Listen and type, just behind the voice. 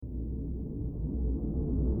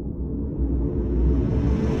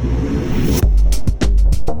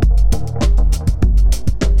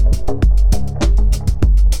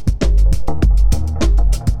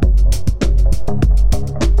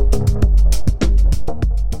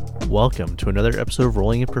Welcome to another episode of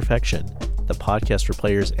Rolling Imperfection, the podcast for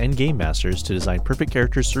players and game masters to design perfect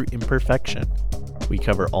characters through imperfection. We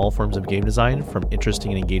cover all forms of game design, from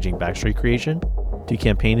interesting and engaging backstory creation to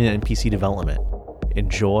campaign and NPC development.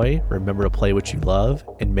 Enjoy, remember to play what you love,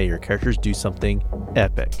 and may your characters do something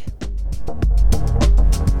epic.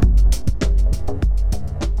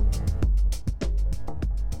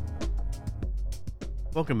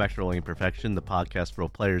 Welcome back to Rolling Imperfection, the podcast for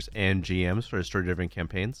players and GMs for story-driven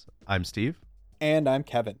campaigns. I'm Steve. And I'm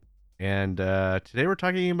Kevin. And today we're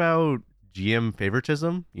talking about GM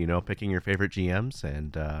favoritism, picking your favorite GMs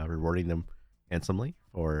and rewarding them handsomely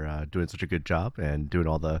for doing such a good job and doing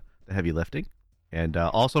all the heavy lifting. And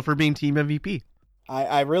also for being team MVP.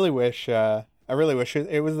 I really wish it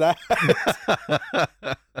was that.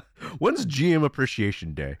 When's GM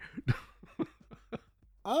Appreciation Day?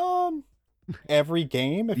 Every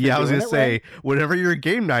game. I was gonna say right? Whatever your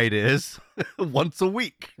game night is, once a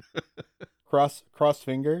week. Cross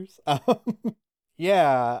fingers.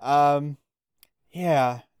 GM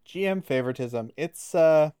favoritism. It's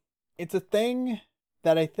a thing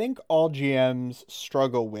that I think all GMs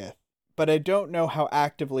struggle with, but I don't know how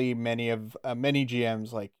actively many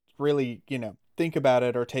GMs really think about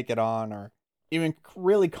it or take it on or even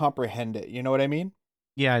really comprehend it. You know what I mean?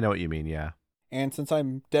 Yeah, I know what you mean. Yeah. And since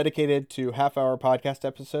I'm dedicated to half-hour podcast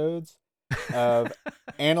episodes of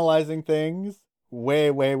analyzing things way,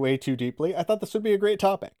 way, way too deeply, I thought this would be a great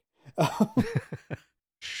topic.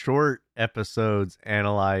 Short episodes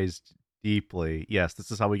analyzed deeply. Yes, this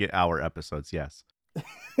is how we get our episodes. Yes.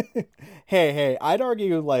 Hey, I'd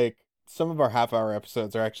argue some of our half-hour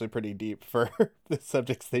episodes are actually pretty deep for the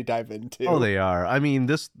subjects they dive into. Oh, they are. I mean,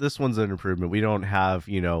 this one's an improvement. We don't have,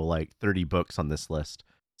 30 books on this list.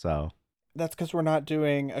 So... That's because we're not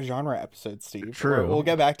doing a genre episode, Steve. True. We'll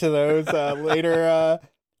get back to those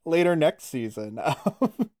later next season.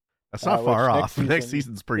 That's not far off. Next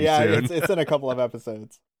season's pretty soon. It's in a couple of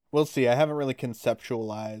episodes. We'll see. I haven't really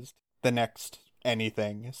conceptualized the next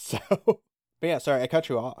anything. So, but yeah, sorry, I cut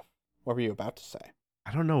you off. What were you about to say?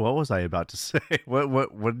 I don't know. What was I about to say?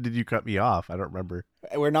 What did you cut me off? I don't remember.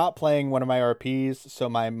 We're not playing one of my RPs, so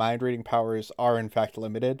my mind reading powers are in fact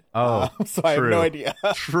limited. Oh, so I have no idea.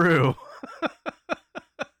 True.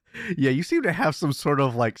 Yeah, you seem to have some sort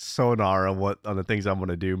of sonar on the things I'm going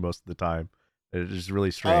to do most of the time. It's just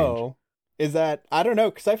really strange. Oh, is that? I don't know,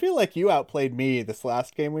 because I feel like you outplayed me this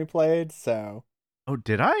last game we played. So. Oh,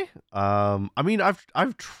 did I? I mean,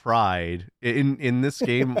 I've tried in this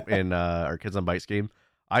game in our Kids on Bikes game.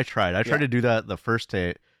 I tried to do that the first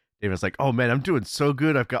day. It was like, oh man, I'm doing so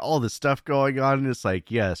good. I've got all this stuff going on. And it's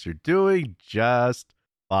like, yes, you're doing just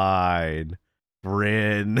fine,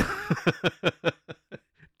 Bryn.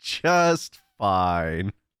 Just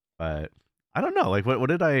fine. But I don't know. What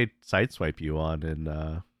did I sideswipe you on in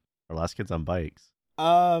our last Kids on Bikes?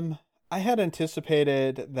 I had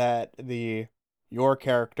anticipated that your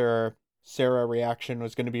character, Sarah, reaction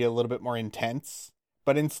was going to be a little bit more intense,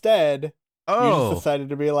 but instead, you just decided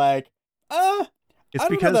to be like, I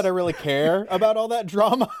don't know that I really care about all that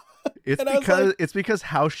drama. It's because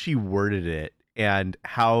how she worded it and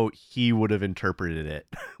how he would have interpreted it,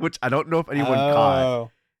 which I don't know if anyone caught,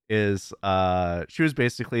 is she was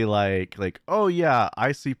basically like, oh yeah,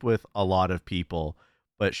 I sleep with a lot of people,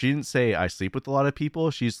 but she didn't say I sleep with a lot of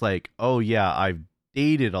people. She's like, oh yeah, I've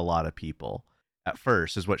dated a lot of people. At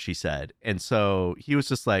first is what she said. And so he was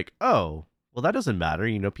just like, oh, well, that doesn't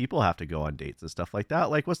matter. People have to go on dates and stuff like that.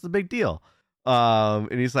 What's the big deal?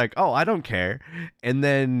 And he's like, oh, I don't care. And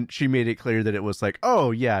then she made it clear that it was like, oh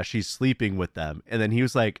yeah, she's sleeping with them. And then he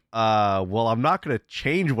was like, well, I'm not going to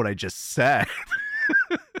change what I just said.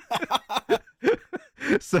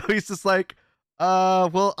 So he's just like,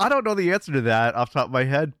 well, I don't know the answer to that off the top of my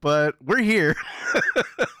head, but we're here.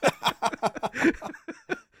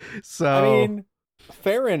 So, I mean,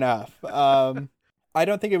 fair enough. I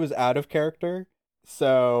don't think it was out of character.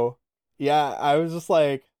 So, yeah, I was just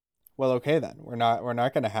like, well, okay then. We're not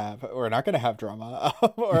going to have drama,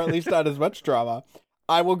 or at least not as much drama.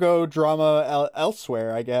 I will go drama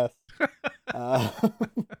elsewhere, I guess.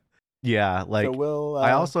 Yeah,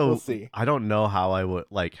 so we'll see. I don't know how I would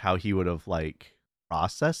how he would have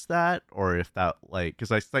processed that, or if that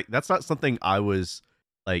because I think that's not something I was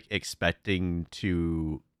expecting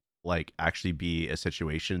to actually be a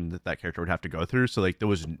situation that character would have to go through. So there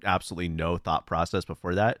was absolutely no thought process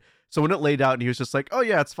before that. So when it laid out and he was just like, oh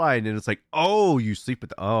yeah, it's fine. And it's like, oh, you sleep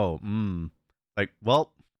with well,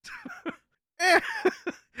 if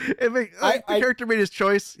the character made his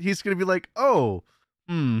choice, he's going to be like, oh,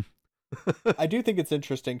 I do think it's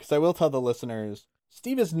interesting because I will tell the listeners,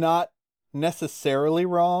 Steve is not necessarily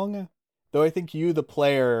wrong, though I think you, the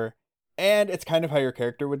player, and it's kind of how your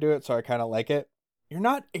character would do it, so I kind of like it. You're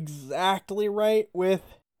not exactly right with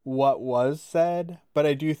what was said, but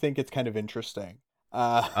I do think it's kind of interesting.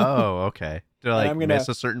 Oh, okay. Did I and like I'm gonna miss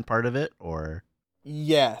a certain part of it, or?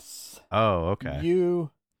 yes, Oh, okay.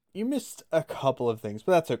 you missed a couple of things,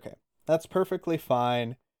 but that's okay. That's perfectly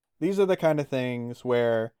fine. These are the kind of things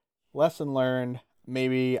where lesson learned.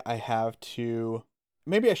 Maybe I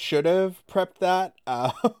should have prepped that.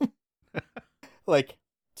 Like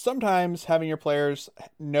sometimes having your players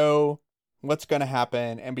know what's going to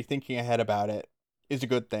happen and be thinking ahead about it is a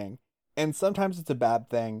good thing. And sometimes it's a bad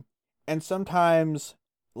thing. And sometimes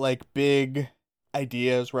like big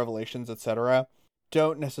ideas, revelations, etc.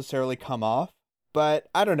 don't necessarily come off. But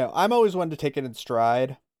I don't know. I'm always one to take it in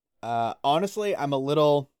stride. Honestly, I'm a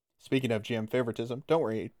little, speaking of GM favoritism, don't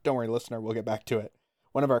worry, listener, we'll get back to it.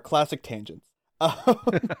 One of our classic tangents.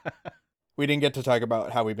 We didn't get to talk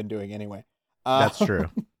about how we've been doing anyway. That's true.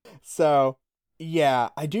 So, yeah,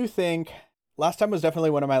 I do think last time was definitely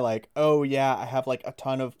one of my like, oh yeah, I have like a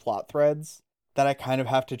ton of plot threads that I kind of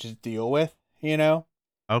have to just deal with, you know?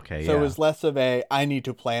 Okay, So it was less of a I need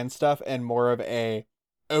to plan stuff and more of a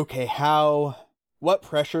okay, what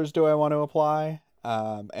pressures do I want to apply?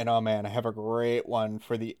 And oh man, I have a great one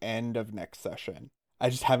for the end of next session. I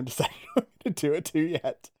just haven't decided what to do it to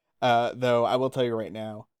yet. Though I will tell you right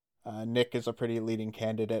now, Nick is a pretty leading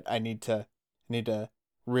candidate. I need to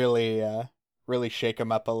really shake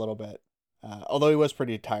him up a little bit. Although he was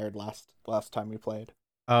pretty tired last time we played.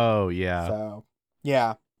 Oh yeah. So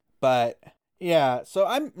yeah, but yeah. So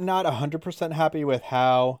I'm not 100% happy with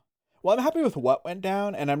how. Well, I'm happy with what went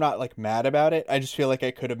down, and I'm not like mad about it. I just feel like I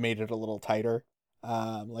could have made it a little tighter,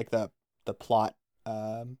 like the plot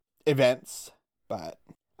events. But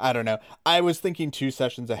I don't know. I was thinking 2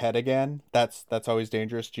 sessions ahead again. That's always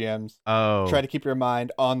dangerous. GMs try to keep your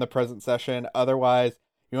mind on the present session. Otherwise,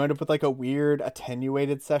 you end up with like a weird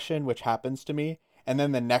attenuated session, which happens to me. And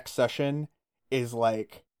then the next session is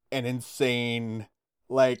like an insane,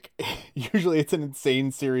 like usually it's an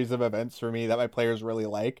insane series of events for me that my players really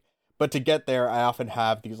like. But to get there, I often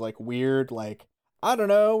have these like weird, like, I don't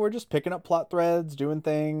know, we're just picking up plot threads, doing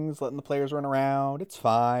things, letting the players run around. It's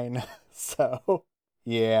fine. So,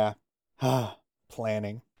 yeah.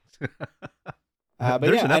 Planning. But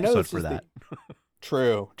There's yeah, an I know episode this for is that.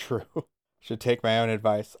 True. Should take my own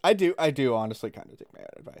advice. I do honestly kind of take my own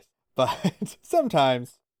advice. But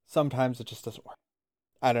sometimes it just doesn't work.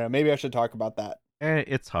 I don't know. Maybe I should talk about that.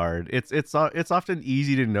 It's hard. It's often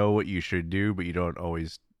easy to know what you should do, but you don't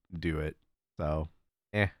always do it. So,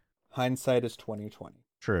 hindsight is 2020.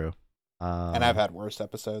 True. And I've had worse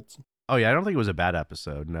episodes. Oh yeah, I don't think it was a bad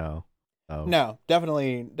episode. No. No,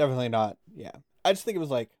 definitely not. Yeah, I just think it was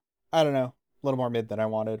like, I don't know, a little more mid than I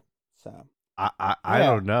wanted. So I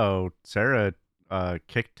don't know. Sarah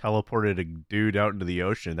teleported a dude out into the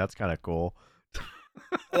ocean. That's kind of cool.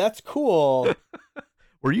 That's cool.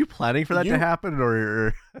 Were you planning for that to happen,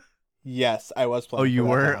 or? Yes, I was planning. Oh, you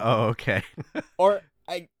were? Oh, okay. Or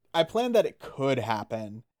I planned that it could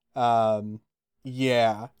happen.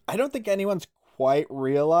 Yeah. I don't think anyone's quite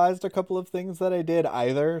realized a couple of things that I did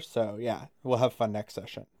either. So yeah, we'll have fun next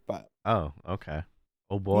session. But oh, okay.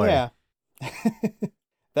 Oh boy. Yeah.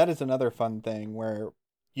 That is another fun thing where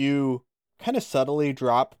you kind of subtly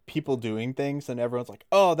drop people doing things and everyone's like,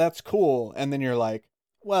 oh, that's cool. And then you're like,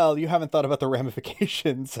 well, you haven't thought about the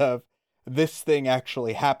ramifications of this thing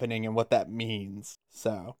actually happening and what that means.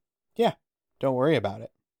 So yeah, don't worry about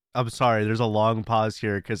it. I'm sorry. There's a long pause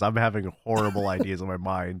here because I'm having horrible ideas in my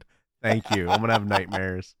mind. Thank you. I'm gonna have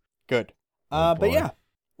nightmares. Good. But yeah,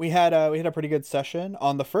 we had a pretty good session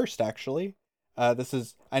on the first. Actually,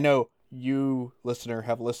 I know you listener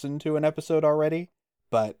have listened to an episode already,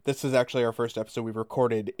 but this is actually our first episode we've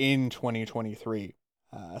recorded in 2023.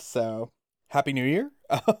 So Happy New Year.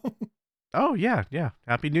 Oh yeah.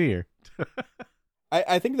 Happy New Year.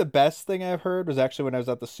 I think the best thing I've heard was actually when I was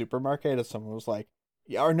at the supermarket and someone was like,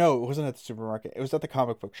 yeah, or no, it wasn't at the supermarket. It was at the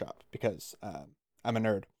comic book shop because I'm a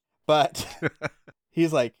nerd. But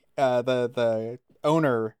he's like the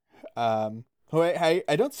owner, who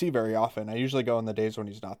I don't see very often. I usually go on the days when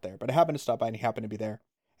he's not there. But I happened to stop by and he happened to be there.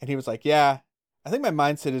 And he was like, yeah, I think my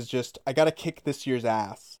mindset is just, I got to kick this year's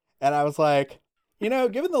ass. And I was like,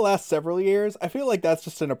 given the last several years, I feel like that's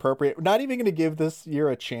just inappropriate. Not even going to give this year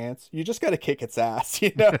a chance. You just got to kick its ass,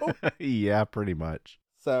 Yeah, pretty much.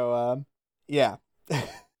 So, yeah.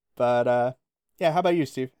 But, yeah, how about you,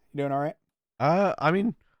 Steve? You doing all right? I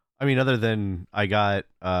mean, other than I got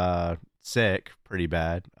sick pretty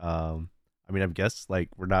bad. I guess like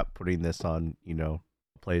we're not putting this on, a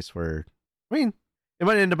place where, it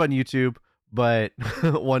might end up on YouTube, But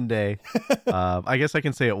one day, I guess I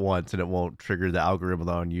can say it once and it won't trigger the algorithm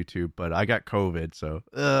on YouTube. But I got COVID, so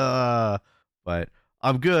but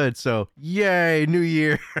I'm good. So yay, New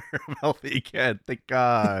Year! I'm healthy again. Thank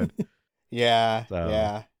God. Yeah, So.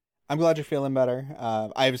 yeah. I'm glad you're feeling better.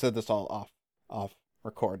 I've said this all off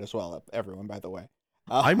record as well, everyone. By the way,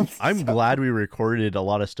 I'm glad we recorded a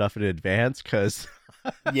lot of stuff in advance because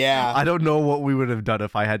yeah, I don't know what we would have done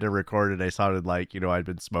if I had to record it. I sounded like I'd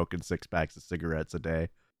been smoking 6 packs of cigarettes a day.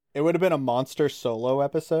 It would have been a monster solo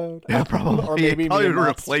episode. Yeah, probably. Or maybe probably me and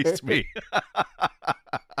replaced me.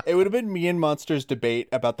 It would have been me and Monster's debate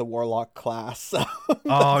about the Warlock class.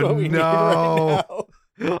 Oh no!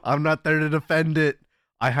 Right, I'm not there to defend it.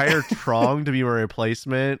 I hired Trong to be my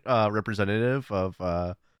replacement representative of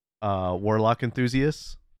Warlock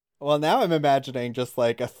enthusiasts. Well, now I'm imagining just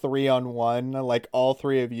like a 3-on-1, like all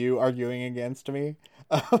three of you arguing against me.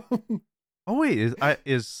 Oh wait,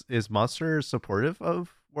 is Monster supportive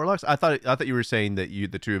of Warlocks? I thought you were saying that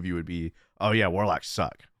the two of you would be. Oh yeah, Warlocks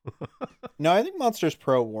suck. No, I think Monster's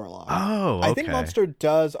pro Warlock. Oh, okay. I think Monster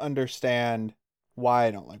does understand why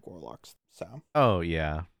I don't like Warlocks. So. Oh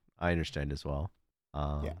yeah, I understand as well.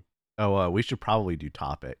 Yeah. Oh, we should probably do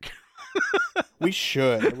topic. We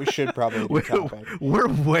should probably do topic. We're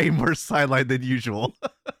way more sidelined than usual.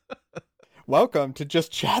 Welcome to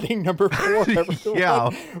Just Chatting number 4, everyone, Yeah.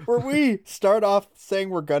 where we start off saying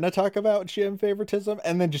we're gonna talk about GM favoritism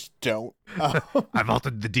and then just don't. I've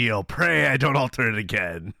altered the deal. Pray I don't alter it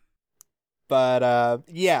again. But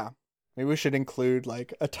yeah, maybe we should include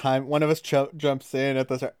like a time. One of us jumps in at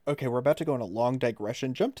the start. Okay, we're about to go on a long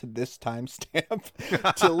digression. Jump to this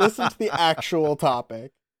timestamp to listen to the actual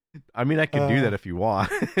topic. I mean, I could do that if you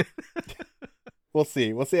want. We'll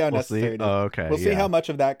see. We'll see how necessary it is. Oh, okay. We'll see how much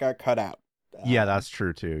of that got cut out. Yeah, that's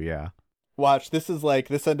true too. Yeah. Watch. This ends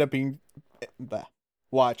up being.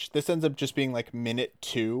 Watch. This ends up just being like minute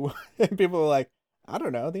 2, and people are like, I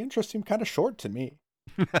don't know. The intro seemed kind of short to me.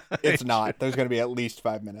 It's not. There's going to be at least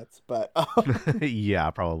 5 minutes, but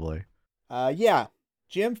yeah, probably. Yeah,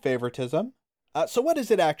 GM favoritism. So what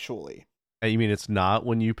is it actually? You mean it's not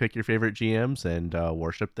when you pick your favorite GMs and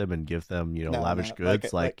worship them and give them, lavish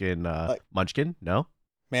goods like in Munchkin? No?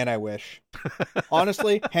 Man, I wish.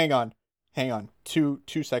 Honestly, hang on.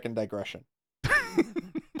 2-second digression.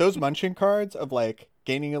 Those Munchkin cards of like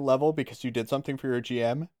gaining a level because you did something for your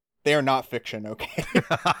GM, they are not fiction, okay?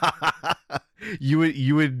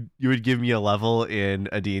 You would give me a level in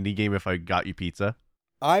a D&D game if I got you pizza?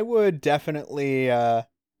 I would definitely show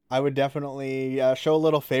a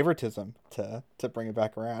little favoritism to bring it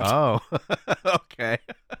back around. Oh, okay.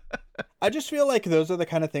 I just feel like those are the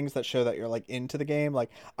kind of things that show that you're like into the game.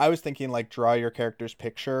 Like I was thinking like draw your character's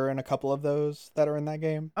picture in a couple of those that are in that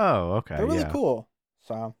game. Oh, okay. They're really cool.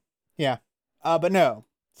 So, yeah. But no,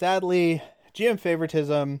 sadly, GM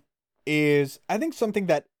favoritism is, I think, something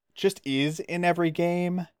that just is in every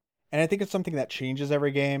game. And I think it's something that changes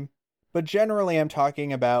every game. But generally, I'm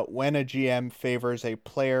talking about when a GM favors a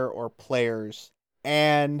player or players.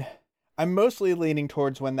 And I'm mostly leaning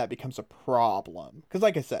towards when that becomes a problem. Because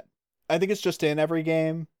like I said, I think it's just in every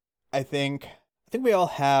game. I think we all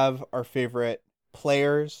have our favorite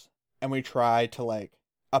players. And we try to like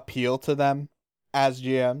appeal to them as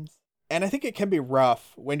GMs. And I think it can be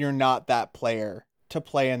rough when you're not that player to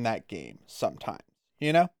play in that game sometimes.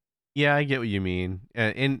 You know? Yeah, I get what you mean.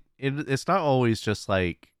 And it's not always just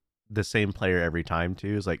like the same player every time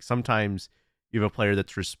too. It's like sometimes you have a player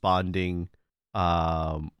that's responding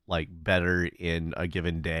like better in a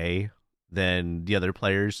given day than the other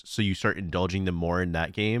players, so you start indulging them more in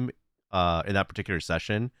that game in that particular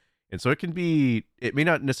session. And so it may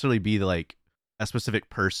not necessarily be like a specific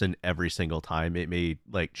person every single time. It may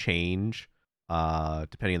like change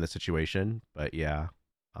depending on the situation, but yeah.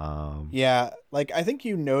 Yeah, like I think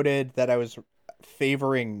you noted that I was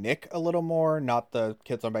favoring Nick a little more, not the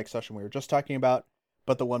Kids on Bike session we were just talking about,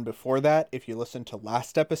 but the one before that, if you listen to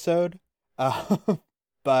last episode.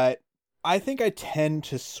 But I think I tend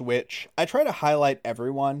to switch. I try to highlight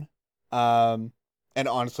everyone. And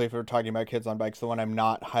honestly, if we're talking about Kids on Bikes, the one I'm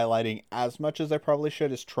not highlighting as much as I probably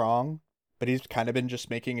should is Trong, but he's kind of been just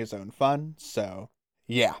making his own fun. So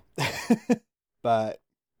yeah, but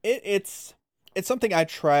it's something I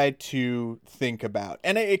try to think about.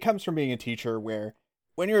 And it comes from being a teacher where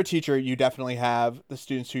when you're a teacher, you definitely have the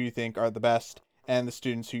students who you think are the best and the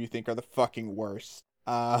students who you think are the fucking worst.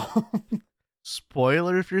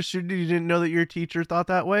 Spoiler if you're a student, you didn't know that your teacher thought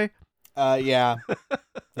that way? Yeah.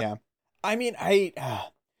 Yeah. I mean,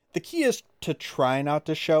 the key is to try not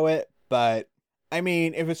to show it, but I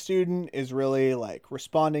mean, if a student is really like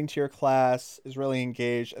responding to your class, is really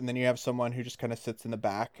engaged, and then you have someone who just kind of sits in the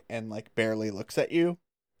back and like barely looks at you,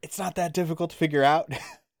 it's not that difficult to figure out.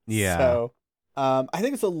 Yeah. So, I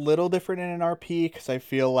think it's a little different in an RP because I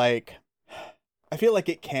feel like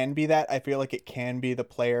it can be that. I feel like it can be the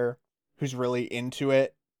player who's really into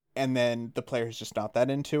it, and then the player who's just not that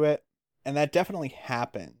into it, and that definitely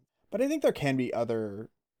happens. But I think there can be other,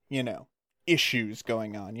 issues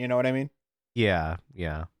going on. You know what I mean? Yeah,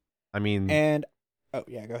 yeah. I mean, And oh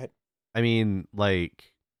yeah, go ahead. I mean,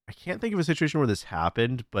 like, I can't think of a situation where this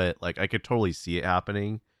happened, but like, I could totally see it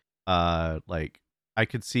happening. Like, I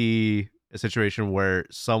could see a situation where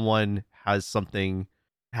someone has something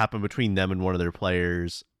happen between them and one of their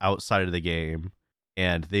players outside of the game,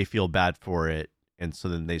 and they feel bad for it, and so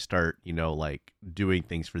then they start, like doing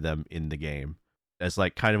things for them in the game as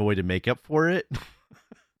like kind of a way to make up for it.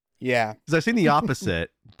 Yeah, because I've seen the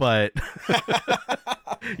opposite, but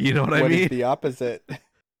you know what I mean? What is the opposite?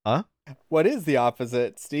 Huh? What is the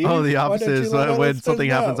opposite, Steve? Oh, the opposite is when something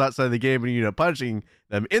happens know? outside of the game and you're punishing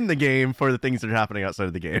them in the game for the things that are happening outside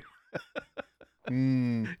of the game.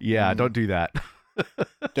 Don't do that.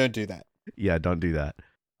 Don't do that. Yeah, don't do that.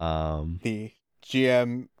 The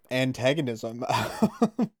GM antagonism.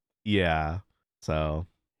 Yeah. So.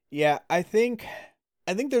 Yeah, I think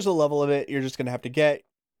there's a level of it you're just gonna have to get.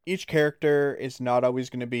 Each character is not always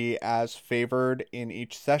going to be as favored in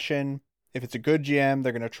each session. If it's a good GM,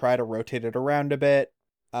 they're going to try to rotate it around a bit.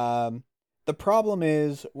 The problem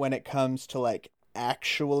is when it comes to like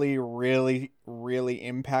actually really, really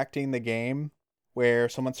impacting the game, where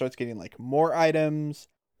someone starts getting like more items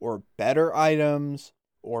or better items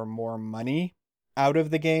or more money out of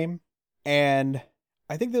the game. And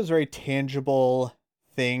I think those very tangible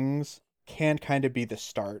things can kind of be the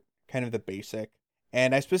start, kind of the basic.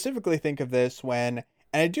 And I specifically think of this when,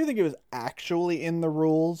 and I do think it was actually in the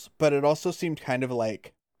rules, but it also seemed kind of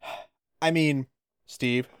like, I mean,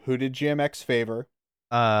 Steve, who did GMX favor?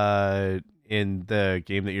 In the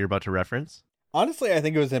game that you're about to reference? Honestly, I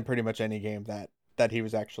think it was in pretty much any game that he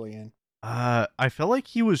was actually in. I felt like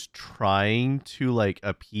he was trying to like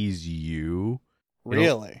appease you.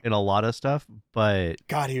 Really? In a lot of stuff, but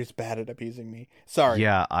God, he was bad at appeasing me. Sorry.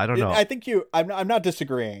 Yeah, I don't know. I think I'm not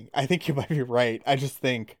disagreeing. I think you might be right. I just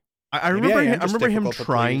think I remember him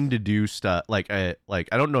trying to do stuff like I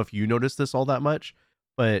don't know if you noticed this all that much,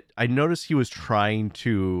 but I noticed he was trying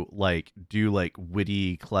to like do like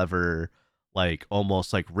witty, clever, like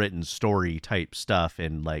almost like written story type stuff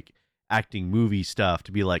and like acting movie stuff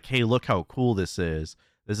to be like, hey, look how cool this is.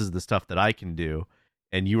 This is the stuff that I can do.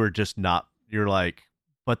 And you were just not. You're like,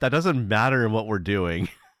 but that doesn't matter in what we're doing.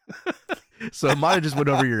 So it might have just went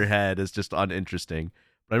over your head as just uninteresting.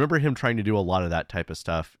 But I remember him trying to do a lot of that type of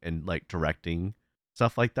stuff and like directing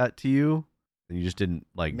stuff like that to you. And you just didn't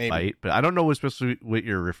like bite. But I don't know what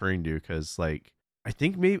you're referring to because like, I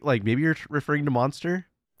think maybe you're referring to Monster.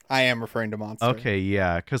 I am referring to Monster. Okay,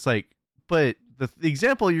 yeah. Because like, but the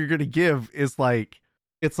example you're going to give is like,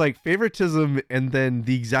 it's like favoritism and then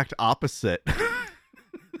the exact opposite.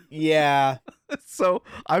 Yeah. So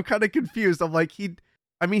I'm kind of confused. I'm like, he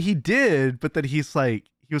did, but then he was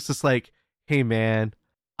just like, hey man,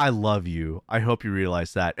 I love you. I hope you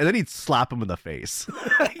realize that. And then he'd slap him in the face.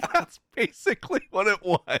 That's basically what it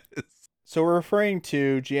was. So we're referring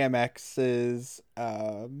to GMX's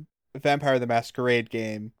Vampire the Masquerade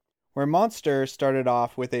game, where Monster started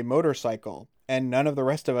off with a motorcycle, and none of the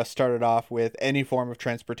rest of us started off with any form of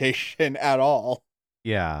transportation at all.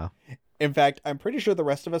 Yeah. In fact, I'm pretty sure the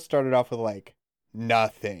rest of us started off with like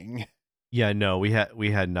nothing. Yeah, no, we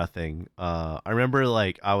had nothing. I remember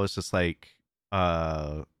like I was just like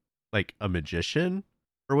a magician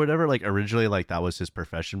or whatever. Like originally like that was his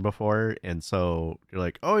profession before, and so you're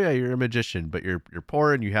like, oh yeah, you're a magician, but you're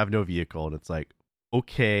poor and you have no vehicle, and it's like,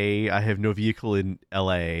 okay, I have no vehicle in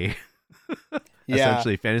LA.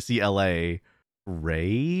 Essentially, fantasy LA.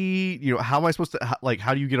 Great. How am I supposed to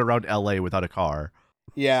how do you get around LA without a car?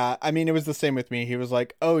 Yeah, I mean, it was the same with me. He was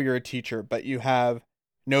like, oh, you're a teacher, but you have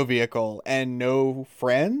no vehicle and no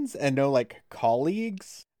friends and no, like,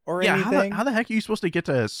 colleagues or anything. How the heck are you supposed to get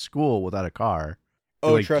to school without a car?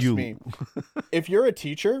 Oh, like, trust me. If you're a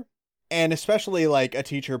teacher, and especially, like, a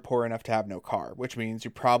teacher poor enough to have no car, which means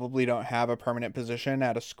you probably don't have a permanent position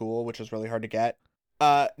at a school, which is really hard to get.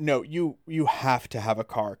 No, you have to have a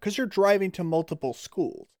car because you're driving to multiple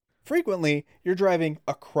schools. Frequently, you're driving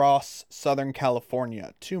across Southern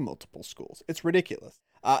California to multiple schools. It's ridiculous.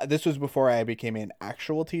 This was before I became an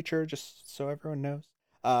actual teacher, just so everyone knows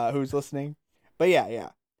who's listening. But yeah.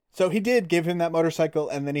 So he did give him that motorcycle,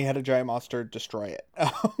 and then he had a giant monster destroy it.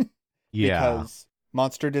 Yeah. Because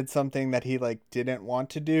Monster did something that he like didn't want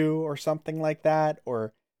to do or something like that,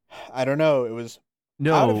 or I don't know, it was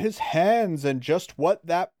out of his hands and just what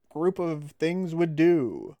that group of things would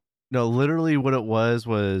do. No, literally what it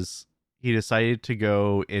was he decided to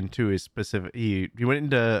go into a specific he went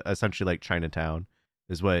into essentially like Chinatown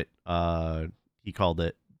is what he called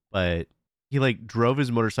it, but he like drove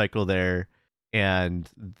his motorcycle there, and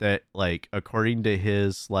that like according to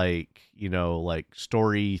his like, you know, like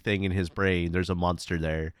story thing in his brain, there's a monster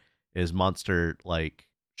there. His monster like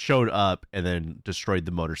showed up and then destroyed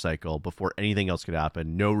the motorcycle before anything else could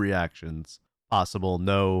happen. No reactions possible.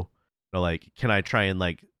 No like, can I try and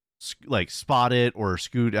like spot it or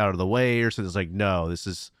scoot out of the way or something? It's like, no, this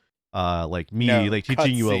is like me like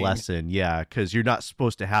teaching you a lesson. Yeah, because you're not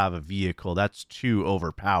supposed to have a vehicle. That's too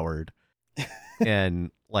overpowered.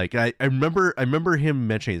 And like I remember him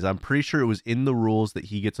mentioning this. I'm pretty sure it was in the rules that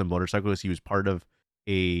he gets a motorcycle because he was part of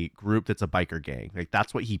a group that's a biker gang. Like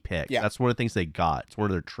that's what he picked. Yeah. That's one of the things they got. It's one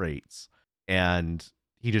of their traits. And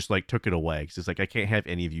he just like took it away because it's like, I can't have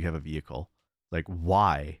any of you have a vehicle. Like,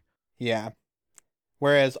 why? Yeah.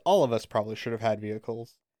 Whereas all of us probably should have had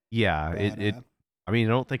vehicles. Yeah, but, I mean, I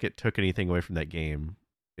don't think it took anything away from that game.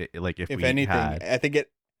 Like if we anything, had... I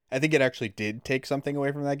think it actually did take something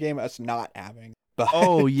away from that game, us not having. But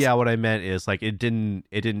oh yeah, what I meant is like it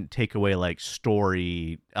didn't take away like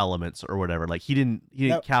story elements or whatever. Like he didn't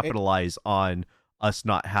capitalize on us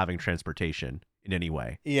not having transportation in any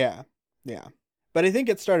way. Yeah. Yeah. But I think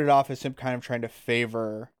it started off as him kind of trying to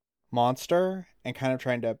favor Monster and kind of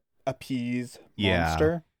trying to appease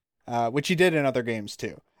Monster, which he did in other games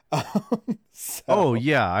too. So. Oh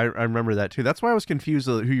yeah, I remember that too. That's why I was confused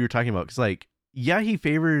who you were talking about, because like, yeah, he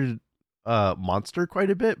favored Monster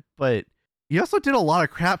quite a bit, but he also did a lot of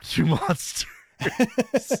crap to Monster.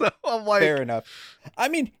 So I'm like, fair enough. I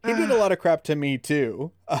mean, he did a lot of crap to me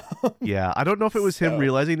too. Yeah, I don't know if it was him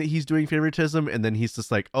realizing that he's doing favoritism, and then he's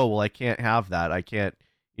just like, oh well, I can't have that. I can't,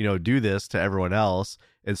 do this to everyone else,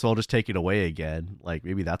 and so I'll just take it away again. Like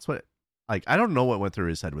maybe that's what. Like I don't know what went through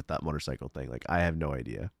his head with that motorcycle thing. Like I have no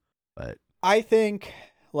idea. But I think,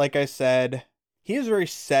 like I said, he is very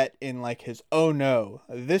set in like his, oh no,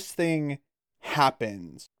 this thing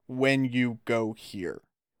happens when you go here,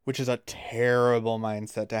 which is a terrible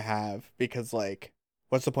mindset to have, because like,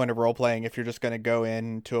 what's the point of role playing if you're just going to go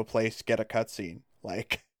into a place, get a cutscene?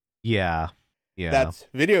 Like, yeah, that's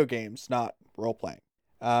video games, not role playing,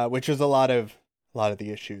 which is a lot of the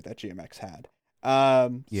issue that GMX had.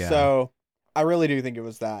 So I really do think it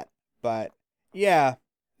was that, but yeah,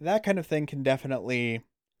 that kind of thing can definitely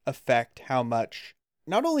affect how much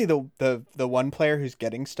not only the one player who's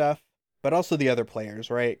getting stuff, but also the other players,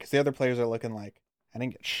 right? Because the other players are looking like, I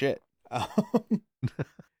didn't get shit.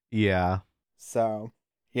 Yeah. So,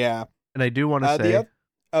 yeah. And I do want to say...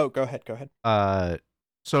 go ahead.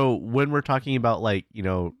 So when we're talking about like,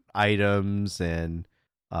 items and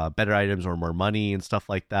better items or more money and stuff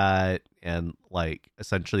like that, and like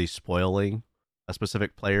essentially spoiling a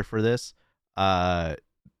specific player for this,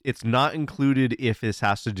 it's not included if this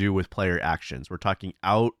has to do with player actions. We're talking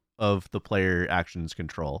out of the player actions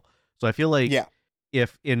control. So I feel like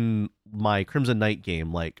if in my Crimson Knight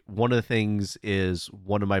game, like one of the things is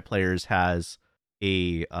one of my players has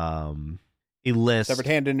a list. Severed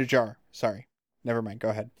hand in a jar. Sorry. Never mind. Go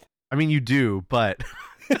ahead. I mean, you do, but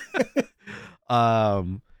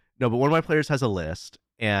no, but one of my players has a list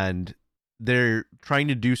and they're trying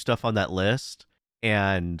to do stuff on that list.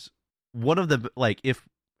 And one of the, like, it's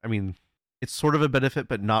sort of a benefit,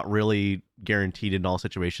 but not really guaranteed in all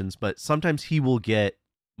situations. But sometimes he will get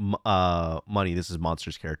money. This is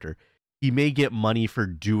Monster's character. He may get money for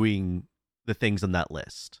doing the things on that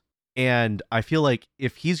list. And I feel like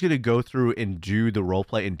if he's going to go through and do the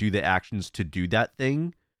roleplay and do the actions to do that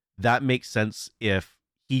thing, that makes sense if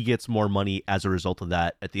he gets more money as a result of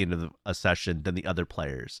that at the end of a session than the other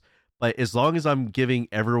players. But as long as I'm giving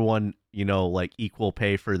everyone, like equal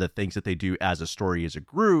pay for the things that they do as a story, as a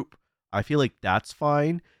group, I feel like that's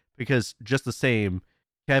fine, because just the same,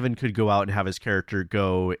 Kevin could go out and have his character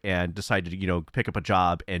go and decide to, pick up a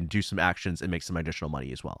job and do some actions and make some additional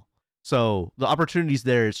money as well. So the opportunity's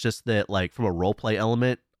there. It's just that like from a role play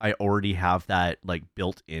element, I already have that like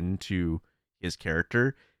built into his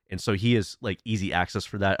character. And so he is like easy access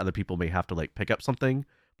for that. Other people may have to like pick up something,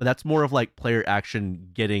 but that's more of like player action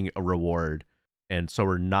getting a reward. And so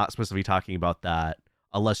we're not specifically talking about that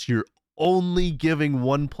unless you're only giving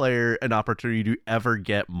one player an opportunity to ever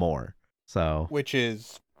get more. So, which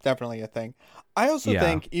is definitely a thing. I also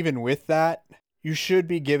think even with that, you should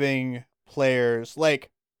be giving players like,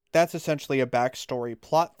 that's essentially a backstory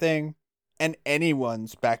plot thing, and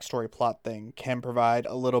anyone's backstory plot thing can provide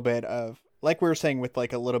a little bit of like we were saying with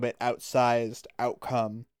like a little bit outsized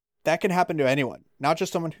outcome, that can happen to anyone, not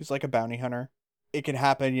just someone who's like a bounty hunter. It can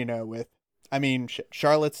happen, with, I mean,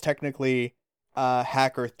 Charlotte's technically a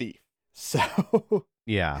hacker thief. So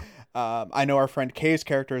Yeah. I know our friend Kay's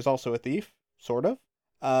character is also a thief, sort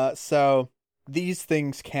of. So these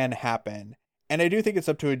things can happen. And I do think it's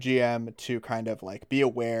up to a GM to kind of like be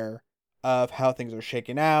aware of how things are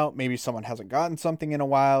shaking out. Maybe someone hasn't gotten something in a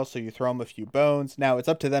while, so you throw them a few bones. Now it's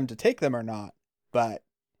up to them to take them or not, but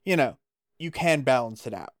you can balance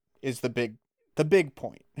it out is the big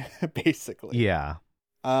point, basically. Yeah.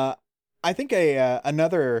 I think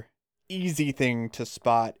another easy thing to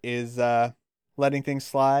spot is letting things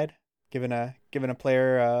slide, giving a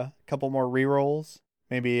player a couple more rerolls,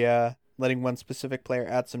 maybe letting one specific player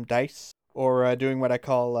add some dice, or doing what I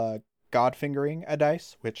call God fingering a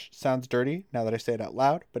dice, which sounds dirty now that I say it out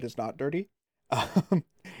loud, but it's not dirty.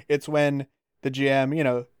 It's when the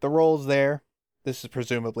GM, the roll's there. This is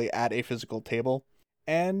presumably at a physical table,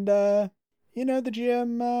 and the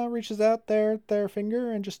GM reaches out their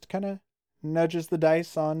finger and just kind of nudges the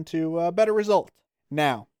dice onto a better result.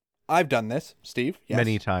 Now, I've done this, Steve. Yes.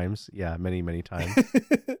 Many times. Yeah, many times.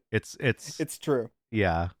 It's true.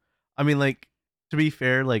 Yeah. I mean, like, to be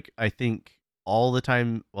fair, like, I think all the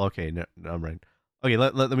time. Well, okay, no, I'm right. Okay,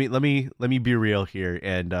 let me be real here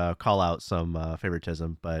and call out some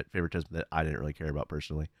favoritism that I didn't really care about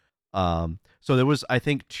personally. So there was, I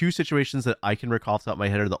think, 2 situations that I can recall off the top of my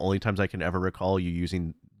head are the only times I can ever recall you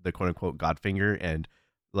using the quote unquote God finger and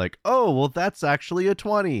like, oh, well, that's actually a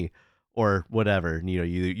 20 or whatever.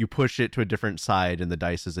 You push it to a different side and the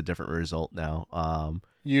dice is a different result now.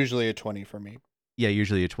 Usually a 20 for me. Yeah,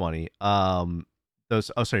 usually a 20.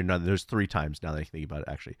 There's 3 times now that I think about it,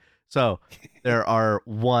 actually. So there are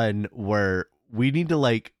one where we need to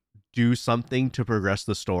like do something to progress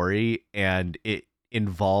the story and it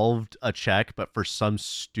involved a check, but for some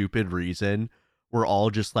stupid reason we're all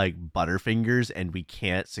just like butterfingers and we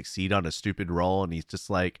can't succeed on a stupid roll, and he's just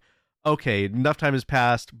like, okay, enough time has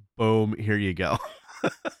passed, boom, here you go.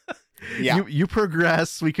 Yeah. You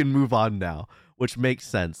progress, we can move on now, which makes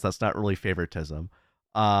sense. That's not really favoritism.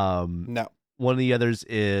 No. One of the others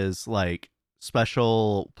is like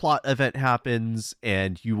special plot event happens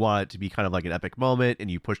and you want it to be kind of like an epic moment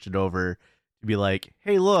and you pushed it over to be like,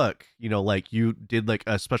 hey, look, like you did like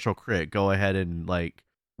a special crit, go ahead and like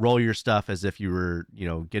roll your stuff as if you were,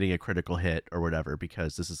 getting a critical hit or whatever,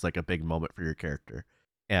 because this is like a big moment for your character.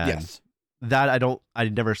 And yes. That I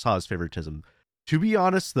never saw as favoritism. To be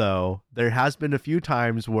honest, though, there has been a few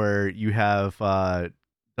times where you have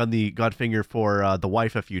done the Godfinger for the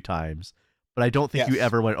wife a few times, but I don't think you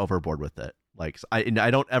ever went overboard with it. Like, I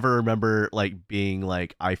don't ever remember like being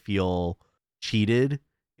like, I feel cheated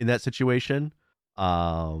in that situation.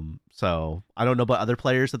 So I don't know about other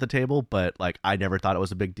players at the table, but like I never thought it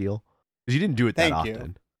was a big deal because you didn't do it that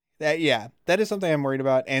often. That is something I'm worried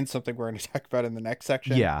about, and something we're going to talk about in the next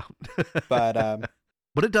section. Yeah, but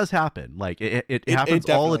it does happen. Like it happens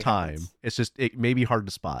all the time. Happens. It's just it may be hard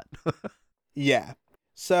to spot. Yeah.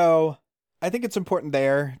 So I think it's important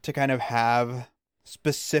there to kind of have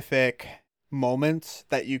specific moments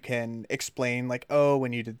that you can explain, like, oh,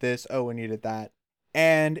 when you did this, oh, when you did that.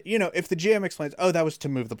 And, if the GM explains, oh, that was to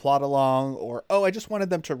move the plot along, or, oh, I just wanted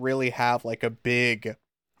them to really have like a big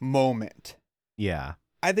moment. Yeah.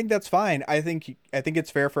 I think that's fine. I think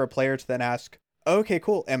it's fair for a player to then ask, okay,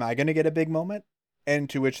 cool, am I going to get a big moment? And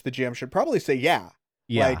to which the GM should probably say, yeah.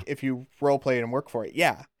 Like, if you role play it and work for it,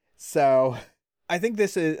 yeah. So I think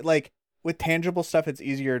this is, like, with tangible stuff, it's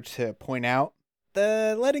easier to point out.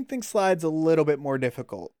 The letting things slide's a little bit more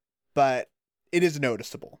difficult, but it is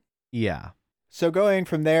noticeable. Yeah. So going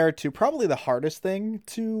from there to probably the hardest thing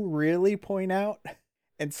to really point out,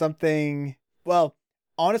 and something, well,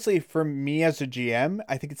 honestly, for me as a GM,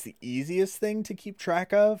 I think it's the easiest thing to keep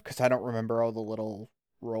track of because I don't remember all the little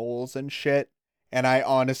rolls and shit. And I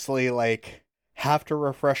honestly, like, have to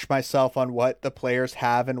refresh myself on what the players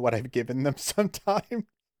have and what I've given them sometimes.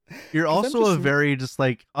 You're also a very just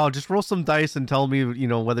like, oh, just roll some dice and tell me,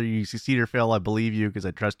 whether you succeed or fail. I believe you because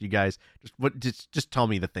I trust you guys. Just tell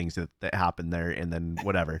me the things that happen there and then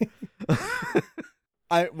whatever.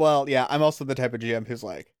 I'm also the type of GM who's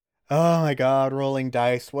like, oh my God, rolling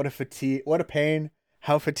dice. What a pain.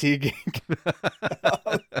 How fatiguing.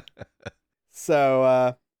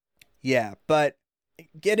 So, yeah, but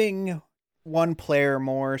getting one player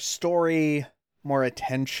more story, more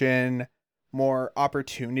attention, more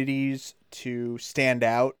opportunities to stand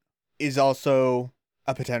out is also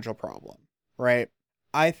a potential problem, right?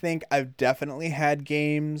 I think I've definitely had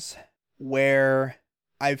games where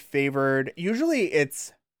I favor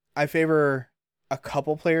a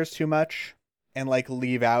couple players too much and like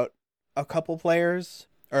leave out a couple players,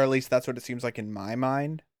 or at least that's what it seems like in my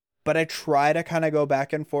mind. But I try to kind of go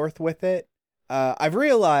back and forth with it. I've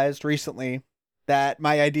realized recently that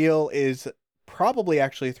my ideal is probably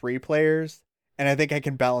actually 3 players, and I think I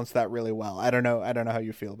can balance that really well. I don't know how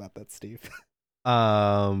you feel about that, Steve.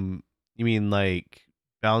 You mean like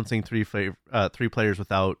balancing three players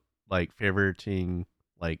without like favoriting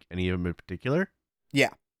like any of them in particular?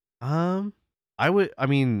 Yeah. I would. I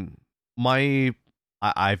mean,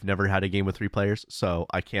 I've never had a game with 3 players, so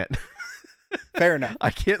I can't. Fair enough. I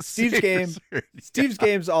can't. Steve's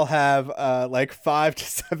games all have like 5 to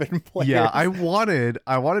 7 players. Yeah, I wanted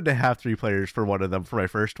to have 3 players for one of them for my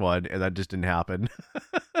first one, and that just didn't happen.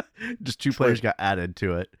 Just 2 players got added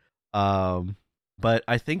to it. But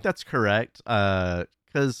I think that's correct.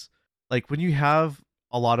 Because like when you have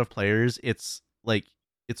a lot of players, it's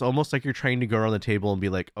almost like you're trying to go around the table and be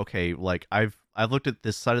like, okay, like I've looked at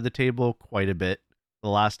this side of the table quite a bit the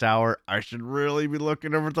last hour. I should really be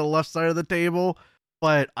looking over to the left side of the table.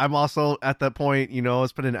 But I'm also at that point,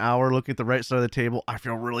 it's been an hour looking at the right side of the table. I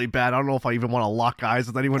feel really bad. I don't know if I even want to lock eyes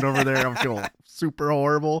with anyone over there. I'm feeling super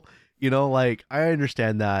horrible. Like I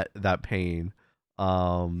understand that pain.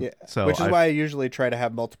 Yeah. So which is why I usually try to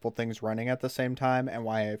have multiple things running at the same time, and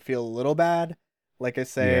why I feel a little bad, like I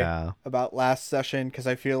say about last session, because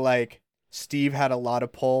I feel like Steve had a lot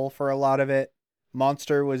of pull for a lot of it.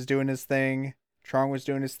 Monster was doing his thing, Trong was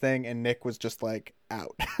doing his thing, and Nick was just like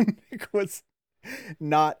out. Nick was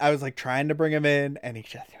not. I was like trying to bring him in, and he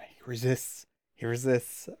resists.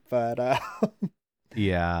 But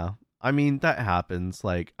yeah, I mean that happens.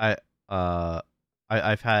 Like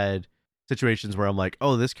I've had situations where I'm like,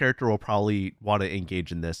 oh, this character will probably want to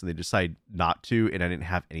engage in this, and they decide not to, and I didn't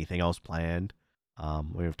have anything else planned.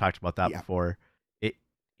 We've talked about that before.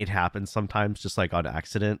 It happens sometimes, just like on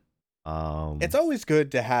accident. It's always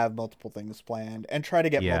good to have multiple things planned and try to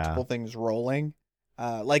get multiple things rolling.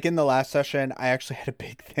 Like in the last session, I actually had a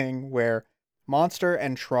big thing where Monster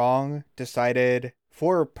and Trong decided,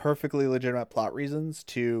 for perfectly legitimate plot reasons,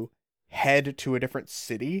 to head to a different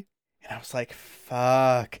city. And I was like,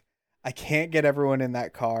 fuck, I can't get everyone in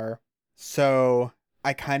that car. So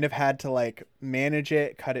I kind of had to like manage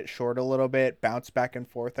it, cut it short a little bit, bounce back and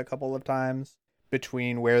forth a couple of times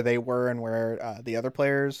between where they were and where the other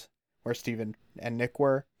players, where Steven and Nick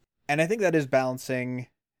were. And I think that is balancing.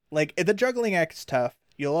 Like, the juggling act is tough.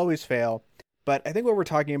 You'll always fail. But I think what we're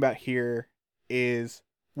talking about here is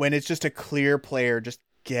when it's just a clear player just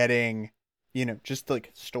getting, just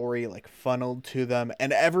like story like funneled to them,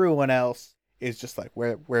 and everyone else is just like,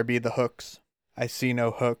 where be the hooks? I see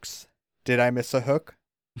no hooks. Did I miss a hook?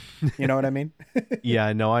 You know what I mean?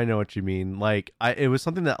 Yeah, no, I know what you mean. Like, it was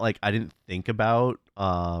something that like I didn't think about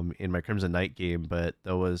in my Crimson Knight game, but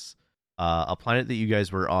there was a planet that you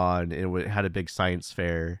guys were on, and it had a big science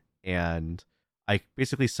fair, and I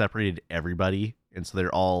basically separated everybody, and so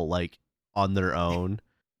they're all like on their own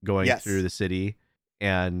going through the city.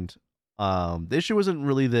 And the issue wasn't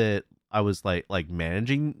really that I was like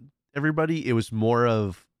managing everybody. It was more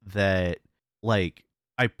of that, like,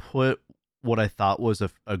 I put what I thought was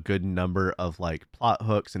a good number of like plot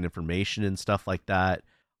hooks and information and stuff like that.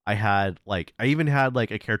 I even had like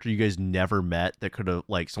a character you guys never met that could have,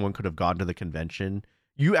 like, someone could have gone to the convention.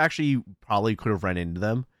 You actually probably could have run into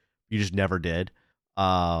them. You just never did.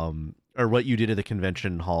 Or what you did at the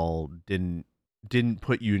convention hall didn't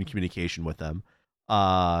put you in communication with them.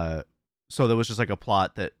 So there was just like a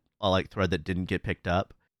plot that like thread that didn't get picked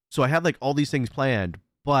up. So I had like all these things planned,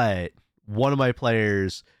 but one of my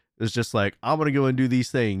players is just like, I'm going to go and do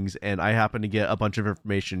these things. And I happen to get a bunch of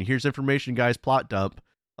information. Here's information, guys, plot dump.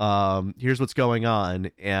 Here's what's going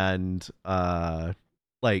on. And, I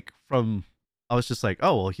was just like,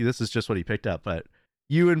 oh, well, this is just what he picked up. But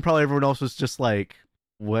you and probably everyone else was just like,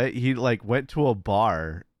 what? He like went to a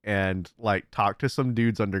bar and like talked to some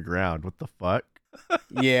dudes underground. What the fuck?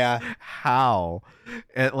 Yeah. How?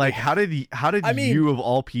 And like, how did you of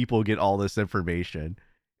all people get all this information?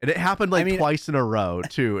 And it happened like twice in a row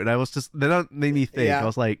too. And I was just, then that made me think. I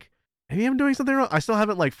was like, maybe I'm doing something wrong. I still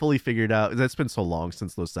haven't like fully figured out. It's been so long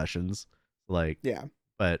since those sessions. Like, yeah.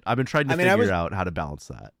 But I've been trying to figure out how to balance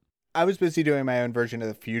that. I was busy doing my own version of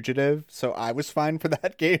The Fugitive, so I was fine for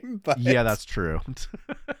that game. But yeah, that's true.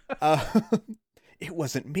 It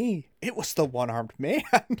wasn't me. It was the one-armed man.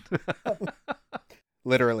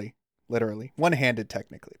 Literally. One-handed,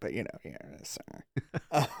 technically, but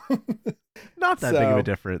not that big of a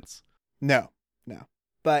difference. No.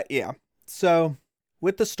 But yeah. So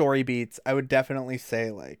with the story beats, I would definitely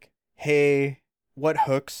say like, hey, what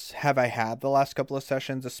hooks have I had the last couple of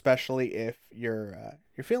sessions, especially if you're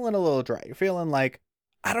feeling a little dry. You're feeling like,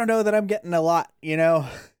 I don't know that I'm getting a lot, you know?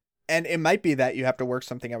 And it might be that you have to work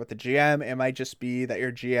something out with the GM. It might just be that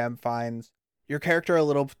your GM finds your character a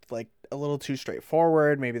little too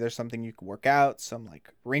straightforward. Maybe there's something you could work out, some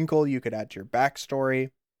like wrinkle you could add to your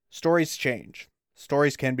backstory. Stories change.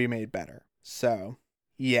 Stories can be made better. So,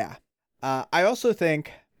 yeah. I also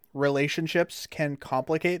think relationships can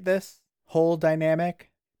complicate this whole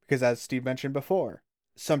dynamic because, as Steve mentioned before,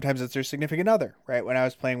 sometimes it's your significant other, right? When I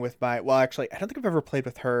was playing with actually, I don't think I've ever played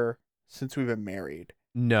with her since we've been married.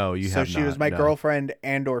 No, you have not. So she was my girlfriend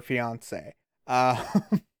and or fiance. I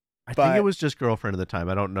think it was just girlfriend at the time.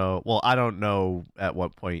 I don't know. Well, I don't know at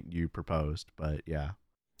what point you proposed, but yeah.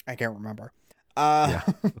 I can't remember. Yeah.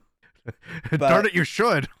 Darn it, you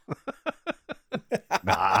should.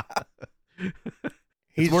 Nah.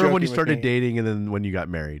 It's more when you started dating and then when you got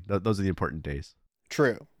married. Those are the important days.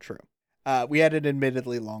 True. We had an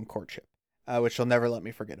admittedly long courtship, which she'll never let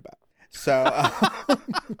me forget about. So,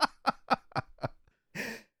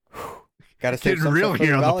 gotta say, getting real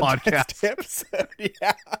here on the podcast. Tips.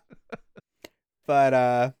 Yeah.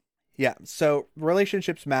 But yeah. So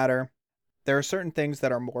relationships matter. There are certain things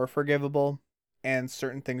that are more forgivable and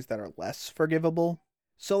certain things that are less forgivable.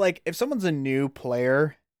 So, like, if someone's a new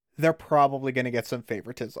player, they're probably going to get some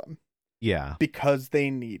favoritism. Yeah. Because they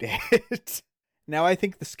need it. Now, I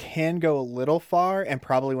think this can go a little far, and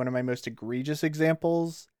probably one of my most egregious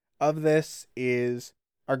examples of this is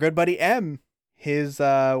our good buddy M. His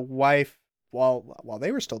wife, while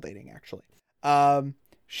they were still dating, actually.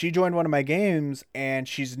 She joined one of my games, and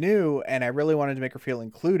she's new, and I really wanted to make her feel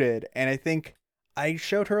included, and I think I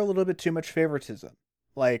showed her a little bit too much favoritism.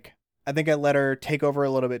 Like, I think I let her take over a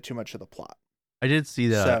little bit too much of the plot. I did see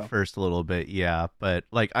that at first a little bit, yeah. But,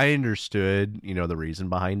 like, I understood, the reason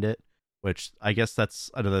behind it, which I guess that's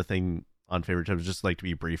another thing on favoritism, just like to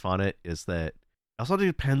be brief on it, is that also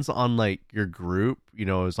depends on, like, your group.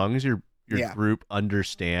 As long as your group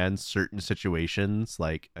understands certain situations,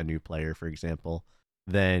 like a new player, for example,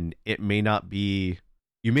 then it may not be...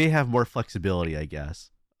 You may have more flexibility, I guess,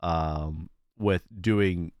 with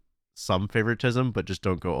doing some favoritism, but just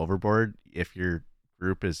don't go overboard. If your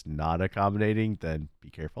group is not accommodating, then be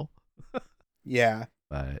careful. Yeah.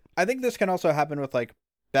 But I think this can also happen with like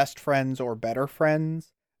best friends or better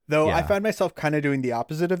friends. Though I find myself kind of doing the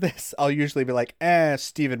opposite of this. I'll usually be like,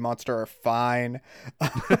 Steve and Monster are fine.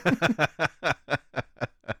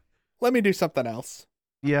 Let me do something else.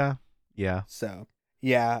 Yeah. So,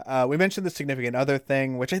 yeah. We mentioned the significant other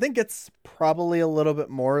thing, which I think gets probably a little bit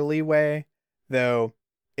more leeway. Though,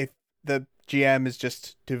 if the GM is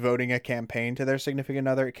just devoting a campaign to their significant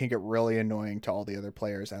other, it can get really annoying to all the other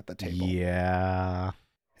players at the table. Yeah.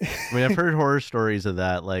 I mean, I've heard horror stories of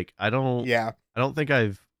that. Like, I don't think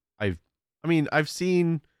I've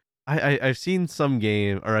seen some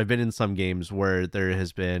game, or I've been in some games where there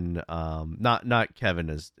has been, not Kevin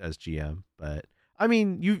as GM, but I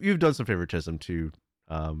mean, you've done some favoritism to,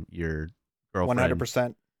 your girlfriend.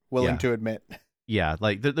 100% willing to admit. Yeah,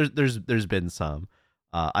 like there's been some.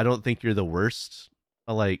 I don't think you're the worst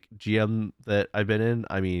like GM that I've been in.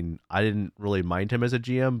 I mean, I didn't really mind him as a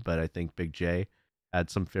GM, but I think Big J had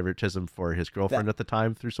some favoritism for his girlfriend at the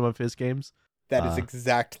time through some of his games. That is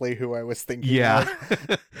exactly who I was thinking. Yeah.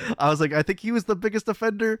 I was like, I think he was the biggest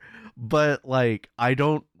offender, but like, I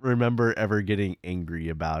don't remember ever getting angry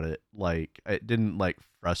about it. Like, it didn't like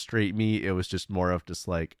frustrate me. It was just more of just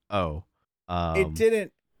like, it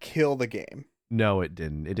didn't kill the game. No, it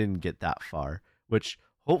didn't. It didn't get that far, which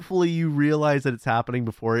hopefully you realize that it's happening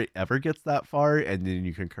before it ever gets that far, and then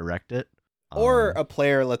you can correct it. Or a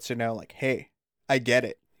player lets you know, like, hey, I get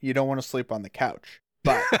it. You don't want to sleep on the couch,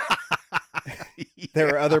 but there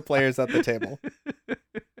are other players at the table.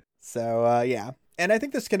 So, yeah. And I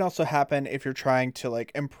think this can also happen if you're trying to,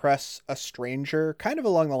 like, impress a stranger, kind of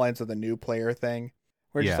along the lines of the new player thing,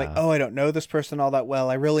 where it's just like, I don't know this person all that well.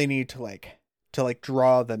 I really need to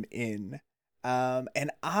draw them in.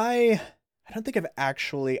 And I don't think I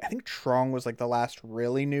think Trong was like the last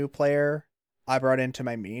really new player I brought into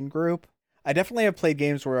my main group. I definitely have played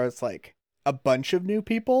games where it's like a bunch of new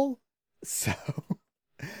people. So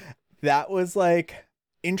that was like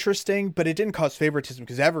interesting, but it didn't cause favoritism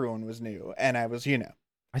because everyone was new. And I was, I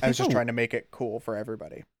was just trying to make it cool for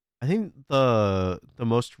everybody. I think the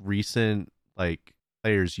most recent like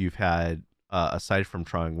players you've had, aside from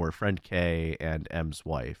Trong, were Friend K and M's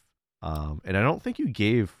wife. And I don't think you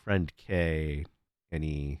gave Friend K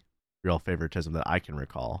any real favoritism that I can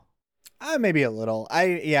recall. Maybe a little.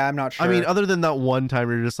 I'm not sure. I mean, other than that one time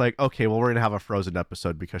you're just like, okay, well, we're going to have a Frozen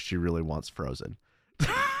episode because she really wants Frozen.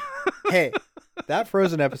 Hey, That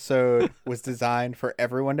Frozen episode was designed for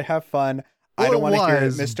everyone to have fun. Well, I don't want to hear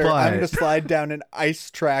it, mister. but... I'm going to slide down an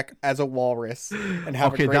ice track as a walrus and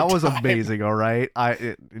have a great that was time. amazing, all right?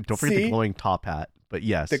 Don't forget the glowing top hat, but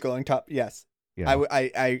yes. The glowing top, yes. Yeah.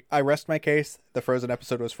 I rest my case. The Frozen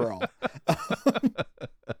episode was for all.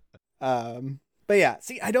 But yeah,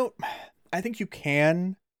 see, I think you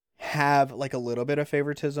can have like a little bit of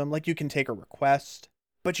favoritism. Like you can take a request,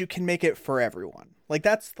 but you can make it for everyone. Like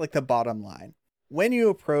that's like the bottom line. When you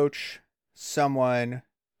approach someone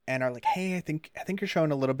and are like, hey, I think you're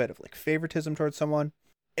showing a little bit of like favoritism towards someone.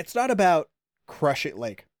 It's not about crush it.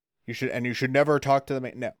 Like you should never talk to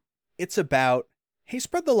them. No, it's about, hey,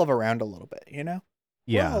 spread the love around a little bit, you know?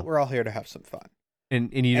 Yeah. We're all here to have some fun.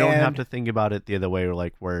 And you don't have to think about it the other way,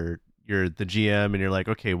 where you're the GM and you're like,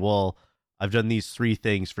 okay, well, I've done these 3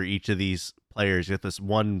 things for each of these players. If this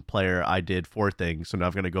one player, I did 4 things, so now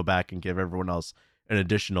I'm going to go back and give everyone else an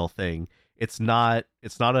additional thing. It's not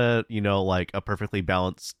a, like a perfectly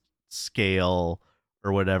balanced scale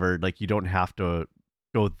or whatever. Like you don't have to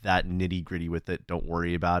go that nitty gritty with it. Don't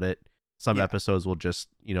worry about it. Some episodes will just,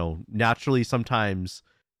 naturally sometimes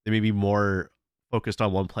they may be more focused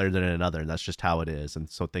on one player than another, and that's just how it is. And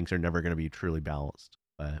so things are never going to be truly balanced.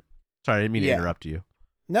 But sorry, I didn't mean to interrupt you.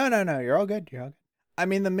 No, you're all good. I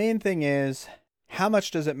mean, the main thing is, how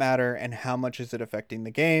much does it matter and how much is it affecting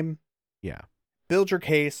the game? Yeah. Build your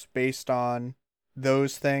case based on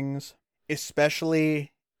those things,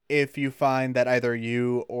 especially if you find that either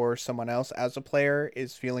you or someone else as a player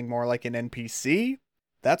is feeling more like an NPC.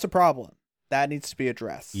 That's a problem. That needs to be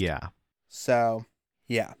addressed. Yeah. So,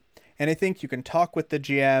 yeah. And I think you can talk with the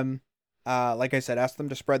GM. Like I said, ask them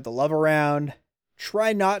to spread the love around.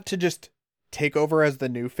 Try not to just take over as the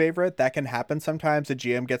new favorite. That can happen sometimes. The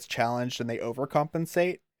GM gets challenged and they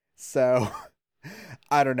overcompensate. So,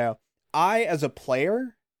 I don't know. I, as a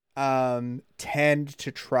player, tend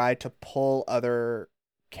to try to pull other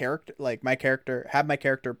have my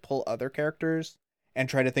character pull other characters and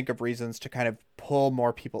try to think of reasons to kind of pull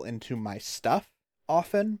more people into my stuff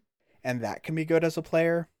often. And that can be good as a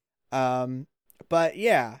player. But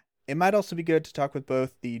yeah, it might also be good to talk with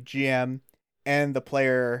both the GM and the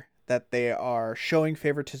player that they are showing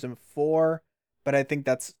favoritism for. But I think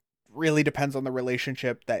that's really depends on the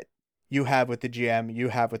relationship that you have with the GM, you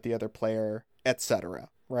have with the other player, etc.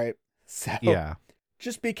 Right? So yeah,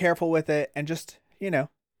 just be careful with it and just,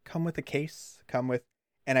 come with a case, come with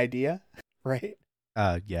an idea, right?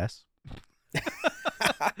 Yes.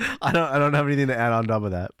 I don't have anything to add on top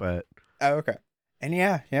of that, but okay. And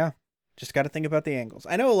yeah. Just got to think about the angles.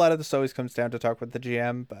 I know a lot of this always comes down to talk with the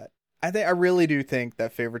GM, but I really do think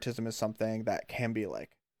that favoritism is something that can be like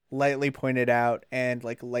lightly pointed out and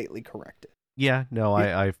like lightly corrected. Yeah, no,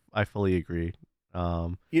 I fully agree.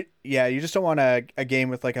 You just don't want a game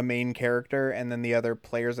with like a main character and then the other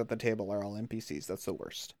players at the table are all NPCs. That's the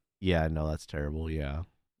worst. Yeah, no, that's terrible. Yeah.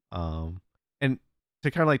 And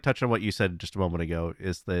to kind of like touch on what you said just a moment ago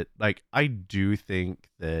is that like I do think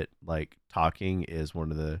that like talking is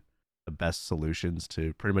one of the best solutions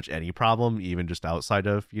to pretty much any problem, even just outside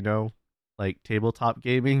of, like tabletop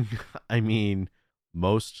gaming. I mean,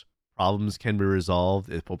 most problems can be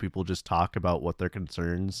resolved if people just talk about what their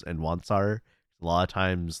concerns and wants are. A lot of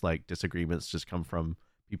times like disagreements just come from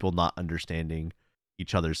people not understanding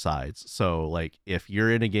each other's sides. So like if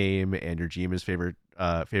you're in a game and your GM is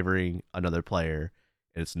favoring another player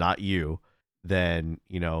and it's not you, then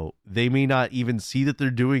they may not even see that they're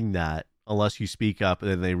doing that unless you speak up, and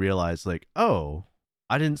then they realize like, oh,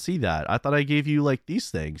 I didn't see that. I thought I gave you like these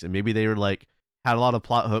things. And maybe they were like had a lot of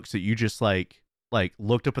plot hooks that you just like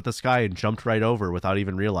looked up at the sky and jumped right over without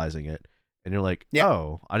even realizing it. And you're like,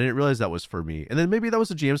 oh, I didn't realize that was for me. And then maybe that was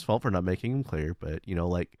the GM's fault for not making them clear. But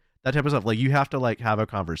like that type of stuff, like you have to like have a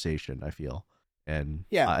conversation, I feel. And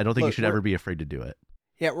I don't think you should ever be afraid to do it.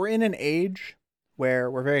 Yeah, we're in an age where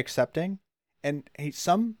we're very accepting. And hey,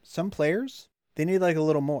 some players, they need like a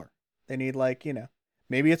little more. They need like,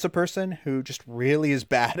 maybe it's a person who just really is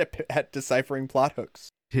bad at deciphering plot hooks.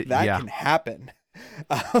 That can happen.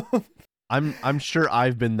 I'm sure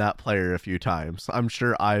I've been that player a few times. I'm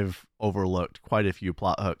sure I've overlooked quite a few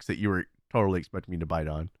plot hooks that you were totally expecting me to bite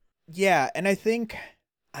on. Yeah, and I think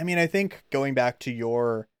going back to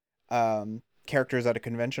your characters at a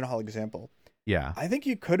convention hall example, yeah, I think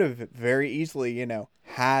you could have very easily,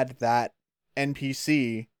 had that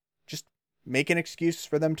NPC just make an excuse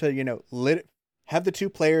for them to, have the two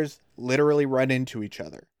players literally run into each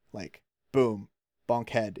other. Like, boom, bonk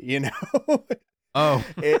head, Oh,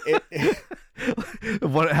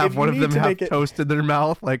 have one of them have toast in their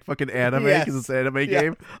mouth like fucking anime because it's an anime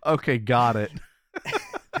game? Okay, got it.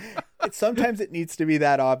 Sometimes it needs to be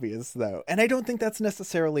that obvious, though. And I don't think that's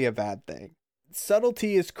necessarily a bad thing.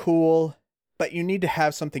 Subtlety is cool, but you need to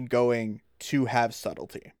have something going to have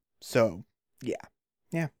subtlety. So, yeah.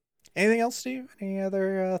 Anything else, Steve? Any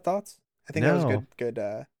other thoughts? I think that was good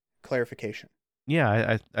clarification.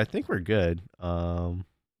 Yeah, I think we're good. I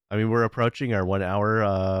mean, we're approaching our 1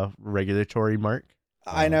 hour regulatory mark.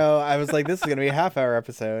 I know. I was like, this is going to be a half-hour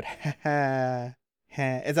episode.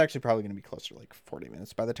 It's actually probably going to be closer to like 40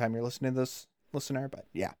 minutes by the time you're listening to this, listener. But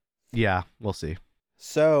yeah. Yeah, we'll see.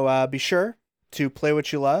 So be sure to play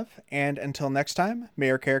what you love. And until next time, may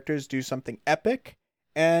your characters do something epic.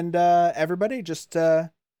 And everybody just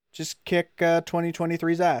kick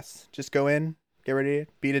 2023's ass. Just go in, get ready,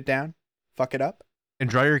 beat it down, fuck it up. And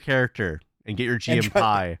draw your character and get your GM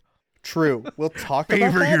pie. True. We'll talk favor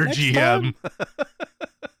about that your next GM. time.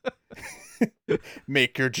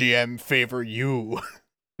 Make your GM favor you.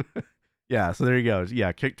 Yeah, so there you go.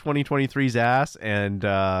 Yeah, kick 2023's ass and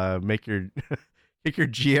make your kick your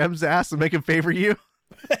GM's ass and make him favor you.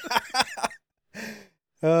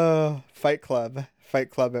 Fight Club. Fight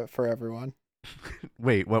Club it for everyone.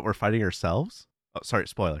 Wait, what? We're fighting ourselves? Oh, sorry,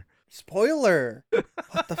 spoiler. Spoiler.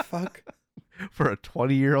 What the fuck? For a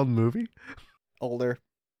 20-year-old movie? Older.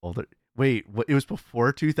 Wait, what? It was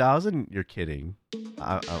before 2000? You're kidding.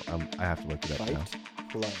 I have to look it up now.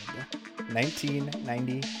 Fight Club.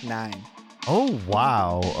 1999. Oh,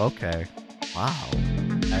 wow. Okay. Wow. I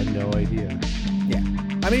had no idea. Yeah.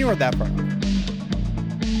 I mean, you weren't that far off.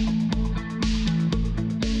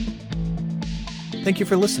 Thank you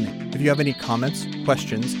for listening. If you have any comments,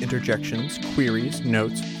 questions, interjections, queries,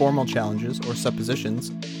 notes, formal challenges, or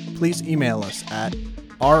suppositions, please email us at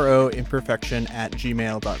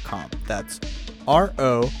roimperfection@gmail.com. That's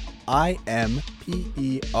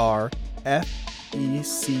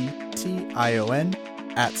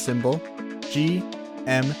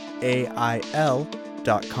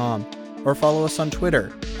or follow us on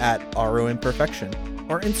Twitter at roimperfection,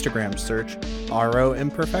 or Instagram search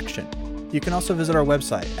roimperfection. You can also visit our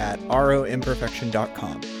website at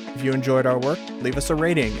roimperfection.com. If you enjoyed our work, leave us a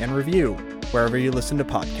rating and review wherever you listen to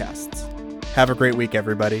podcasts. Have a great week,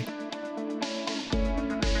 everybody.